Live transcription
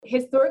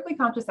historically,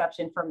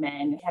 contraception for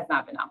men has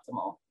not been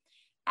optimal.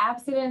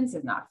 Abstinence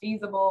is not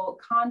feasible.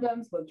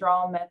 Condoms,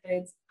 withdrawal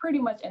methods, pretty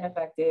much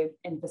ineffective,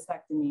 and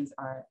vasectomies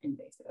are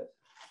invasive.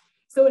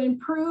 So an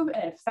improved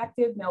and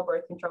effective male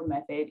birth control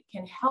method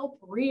can help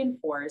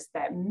reinforce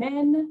that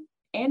men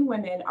and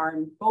women are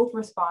both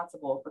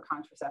responsible for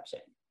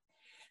contraception.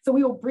 So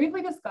we will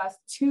briefly discuss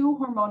 2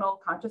 hormonal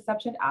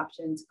contraception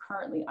options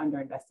currently under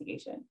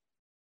investigation.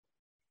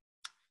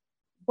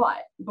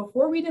 But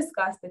before we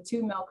discuss the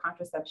 2 male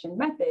contraception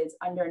methods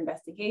under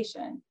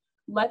investigation,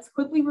 let's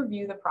quickly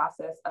review the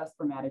process of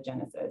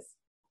spermatogenesis.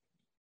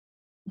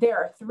 There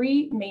are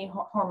 3 main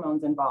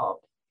hormones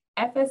involved: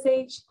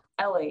 FSH,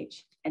 LH,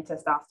 and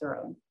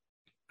testosterone.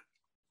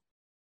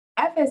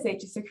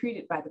 FSH is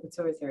secreted by the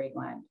pituitary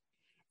gland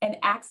and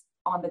acts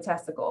on the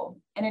testicle,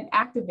 and it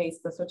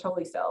activates the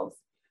Sertoli cells.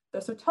 The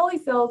Sertoli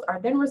cells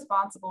are then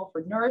responsible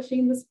for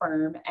nourishing the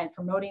sperm and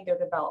promoting their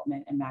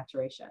development and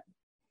maturation.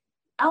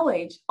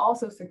 LH,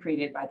 also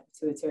secreted by the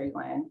pituitary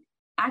gland,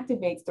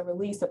 activates the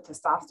release of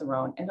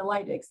testosterone in the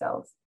Leydig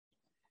cells.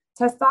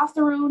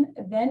 Testosterone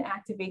then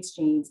activates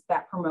genes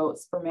that promote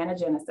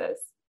spermatogenesis.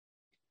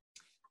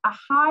 A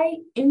high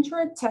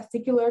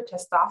intratesticular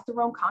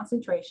testosterone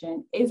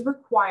concentration is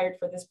required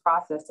for this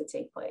process to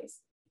take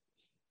place.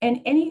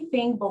 And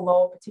anything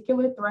below a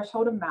particular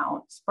threshold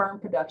amount, sperm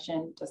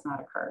production does not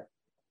occur.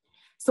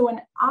 So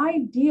an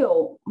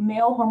ideal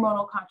male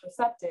hormonal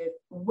contraceptive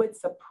would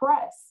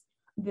suppress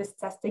this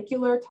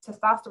testicular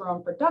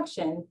testosterone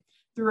production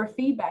through a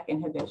feedback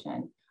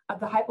inhibition of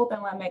the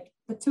hypothalamic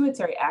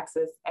pituitary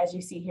axis, as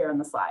you see here on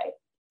the slide,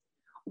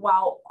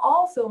 while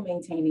also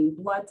maintaining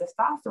blood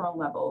testosterone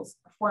levels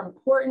for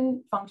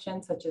important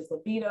functions such as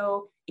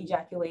libido,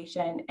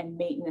 ejaculation, and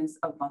maintenance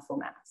of muscle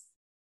mass.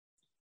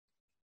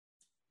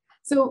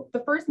 So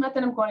the first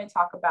method I'm going to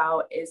talk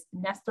about is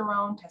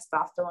Nesterone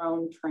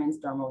Testosterone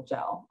Transdermal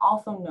Gel,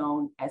 also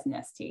known as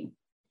NEST.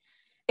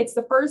 It's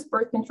the first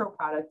birth control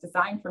product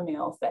designed for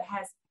males that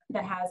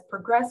has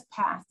progressed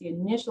past the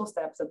initial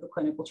steps of the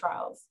clinical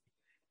trials.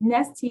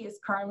 NEST is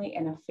currently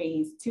in a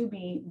phase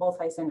 2B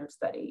multi-center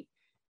study,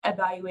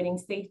 evaluating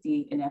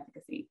safety and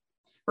efficacy.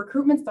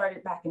 Recruitment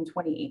started back in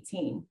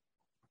 2018.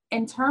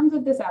 In terms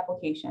of this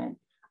application,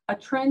 a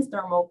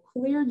transdermal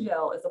clear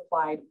gel is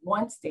applied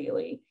once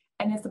daily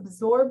and is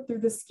absorbed through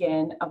the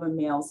skin of a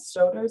male's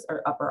shoulders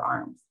or upper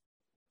arms.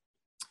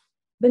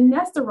 The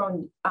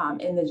Nesterone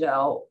in the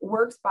gel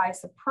works by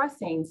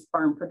suppressing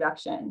sperm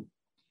production.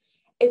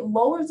 It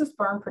lowers the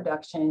sperm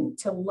production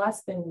to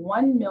less than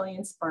 1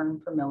 million sperm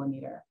per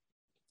millimeter,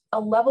 a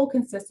level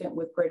consistent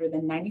with greater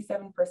than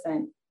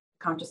 97%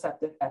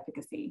 contraceptive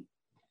efficacy.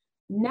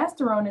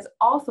 Nesterone is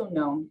also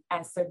known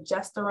as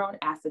progesterone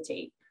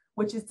acetate,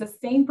 which is the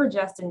same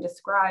progestin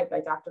described by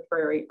Dr.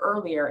 Frarey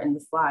earlier in the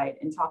slide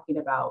in talking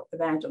about the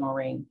vaginal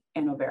ring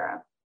and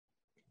overa.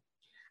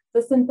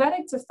 The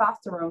synthetic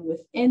testosterone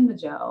within the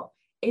gel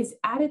is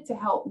added to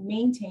help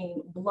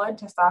maintain blood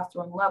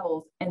testosterone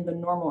levels in the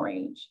normal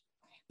range,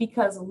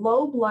 because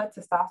low blood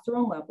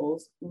testosterone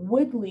levels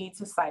would lead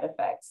to side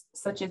effects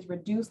such as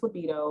reduced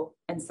libido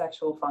and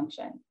sexual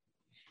function.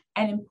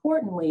 And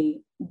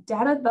importantly,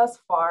 data thus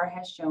far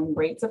has shown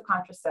rates of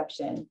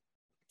contraception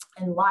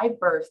and live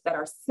births that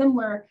are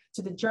similar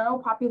to the general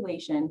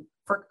population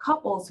for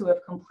couples who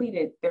have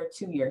completed their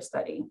 2-year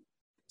study.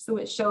 So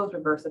it shows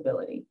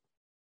reversibility.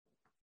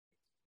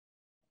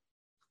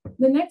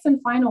 The next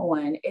and final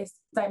one is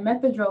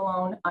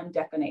dimethadrolone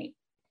undeconate,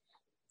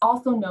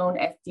 also known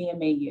as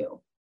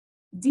DMAU.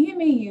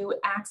 DMAU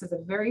acts as a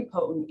very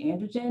potent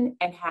androgen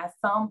and has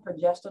some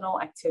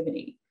progesterone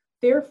activity.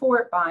 Therefore,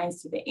 it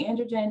binds to the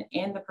androgen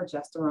and the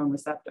progesterone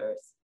receptors.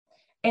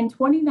 In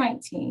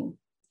 2019,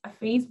 a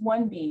phase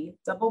 1B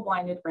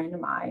double-blinded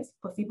randomized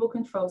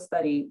placebo-controlled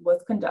study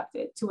was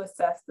conducted to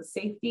assess the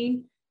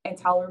safety and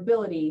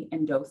tolerability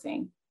and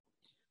dosing.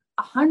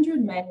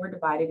 100 men were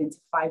divided into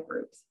 5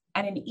 groups,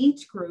 and in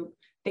each group,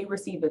 they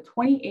received a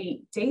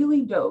 28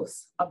 daily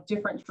dose of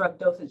different drug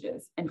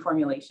dosages and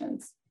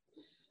formulations.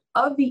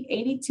 Of the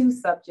 82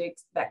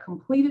 subjects that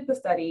completed the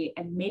study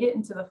and made it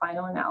into the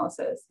final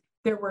analysis,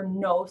 there were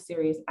no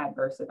serious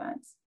adverse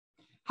events.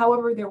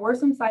 However, there were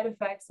some side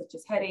effects such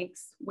as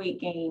headaches, weight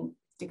gain,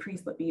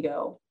 decreased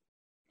libido.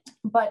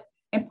 But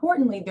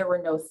importantly, there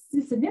were no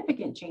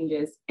significant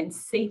changes in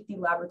safety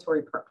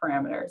laboratory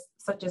parameters,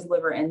 such as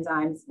liver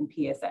enzymes and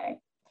PSA.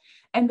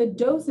 And the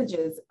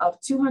dosages of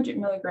 200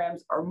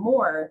 milligrams or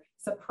more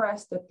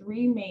suppressed the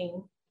 3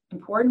 main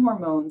important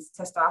hormones,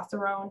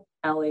 testosterone,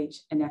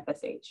 LH, and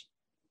FSH.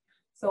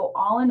 So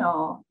all in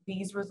all,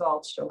 these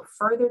results show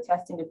further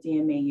testing of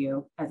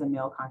DMAU as a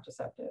male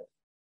contraceptive.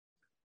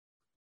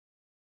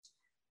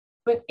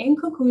 But in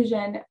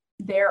conclusion,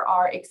 there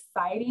are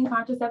exciting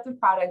contraceptive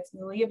products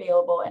newly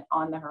available and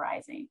on the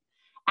horizon.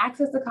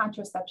 Access to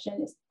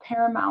contraception is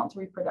paramount to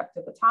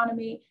reproductive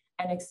autonomy,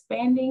 and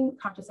expanding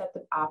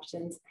contraceptive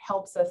options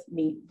helps us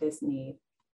meet this need.